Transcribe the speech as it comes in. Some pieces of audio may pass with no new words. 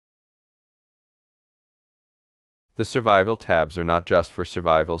The survival tabs are not just for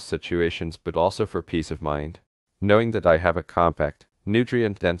survival situations but also for peace of mind. Knowing that I have a compact,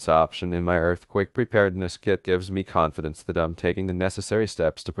 nutrient-dense option in my earthquake preparedness kit gives me confidence that I'm taking the necessary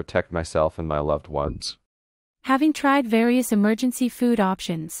steps to protect myself and my loved ones. Having tried various emergency food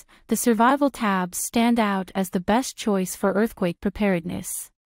options, the survival tabs stand out as the best choice for earthquake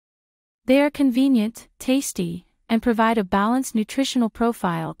preparedness. They are convenient, tasty, and provide a balanced nutritional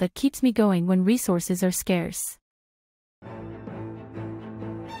profile that keeps me going when resources are scarce.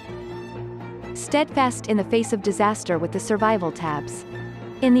 Steadfast in the face of disaster with the survival tabs.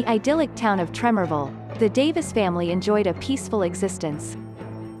 In the idyllic town of Tremorville, the Davis family enjoyed a peaceful existence.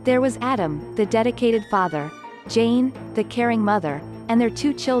 There was Adam, the dedicated father, Jane, the caring mother, and their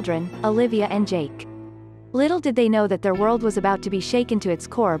two children, Olivia and Jake. Little did they know that their world was about to be shaken to its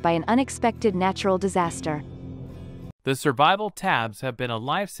core by an unexpected natural disaster. The survival tabs have been a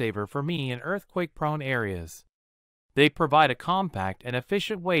lifesaver for me in earthquake-prone areas. They provide a compact and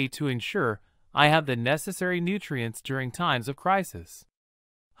efficient way to ensure I have the necessary nutrients during times of crisis.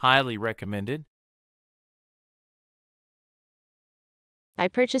 Highly recommended. I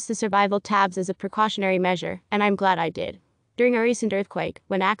purchased the survival tabs as a precautionary measure, and I'm glad I did. During a recent earthquake,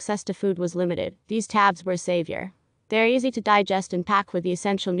 when access to food was limited, these tabs were a savior. They're easy to digest and packed with the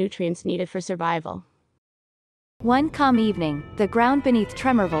essential nutrients needed for survival. One calm evening, the ground beneath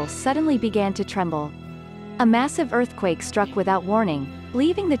Tremorville suddenly began to tremble. A massive earthquake struck without warning,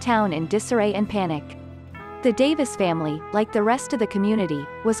 leaving the town in disarray and panic. The Davis family, like the rest of the community,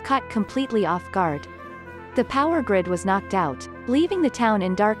 was caught completely off guard. The power grid was knocked out, leaving the town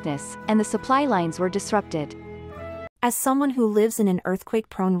in darkness, and the supply lines were disrupted. As someone who lives in an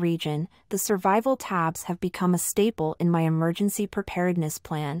earthquake-prone region, the survival tabs have become a staple in my emergency preparedness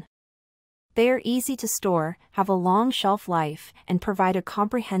plan. They are easy to store, have a long shelf life, and provide a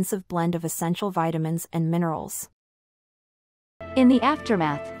comprehensive blend of essential vitamins and minerals. In the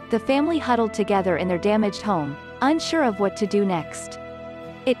aftermath, the family huddled together in their damaged home, unsure of what to do next.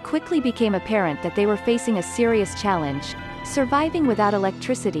 It quickly became apparent that they were facing a serious challenge: surviving without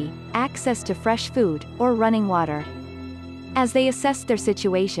electricity, access to fresh food, or running water. As they assessed their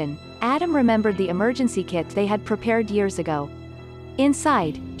situation, Adam remembered the emergency kit they had prepared years ago.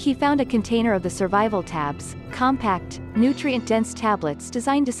 Inside, he found a container of the survival tabs, compact, nutrient-dense tablets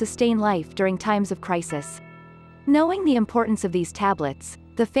designed to sustain life during times of crisis. Knowing the importance of these tablets,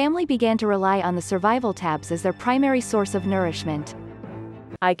 the family began to rely on the survival tabs as their primary source of nourishment.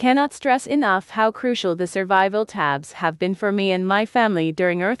 I cannot stress enough how crucial the survival tabs have been for me and my family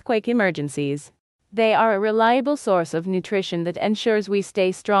during earthquake emergencies. They are a reliable source of nutrition that ensures we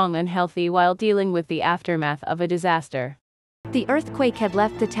stay strong and healthy while dealing with the aftermath of a disaster. The earthquake had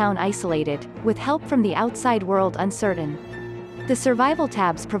left the town isolated, with help from the outside world uncertain. The survival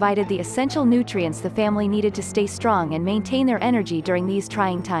tabs provided the essential nutrients the family needed to stay strong and maintain their energy during these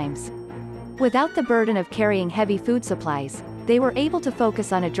trying times. Without the burden of carrying heavy food supplies, they were able to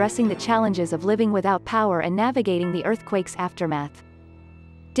focus on addressing the challenges of living without power and navigating the earthquake's aftermath.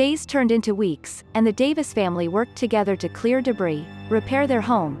 Days turned into weeks, and the Davis family worked together to clear debris, repair their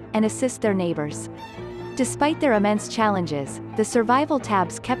home, and assist their neighbors. Despite their immense challenges, the survival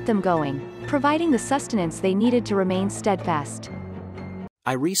tabs kept them going, providing the sustenance they needed to remain steadfast.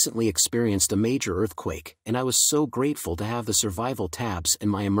 I recently experienced a major earthquake, and I was so grateful to have the survival tabs in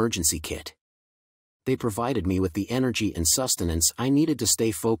my emergency kit. They provided me with the energy and sustenance I needed to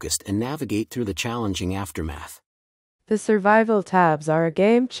stay focused and navigate through the challenging aftermath. The survival tabs are a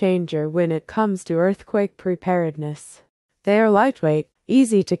game changer when it comes to earthquake preparedness. They are lightweight,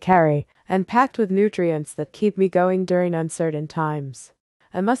 easy to carry, and packed with nutrients that keep me going during uncertain times.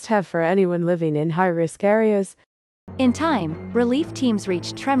 A must-have for anyone living in high-risk areas. In time, relief teams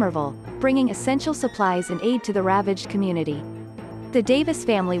reached Tremorville, bringing essential supplies and aid to the ravaged community. The Davis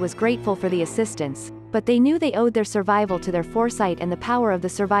family was grateful for the assistance, but they knew they owed their survival to their foresight and the power of the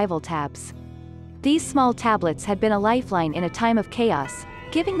survival tabs. These small tablets had been a lifeline in a time of chaos,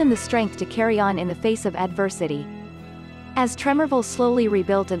 giving them the strength to carry on in the face of adversity. As Tremorville slowly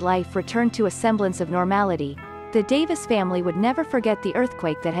rebuilt and life returned to a semblance of normality, the Davis family would never forget the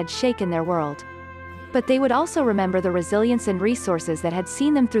earthquake that had shaken their world. But they would also remember the resilience and resources that had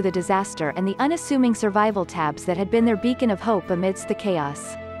seen them through the disaster and the unassuming survival tabs that had been their beacon of hope amidst the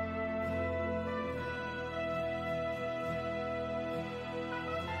chaos.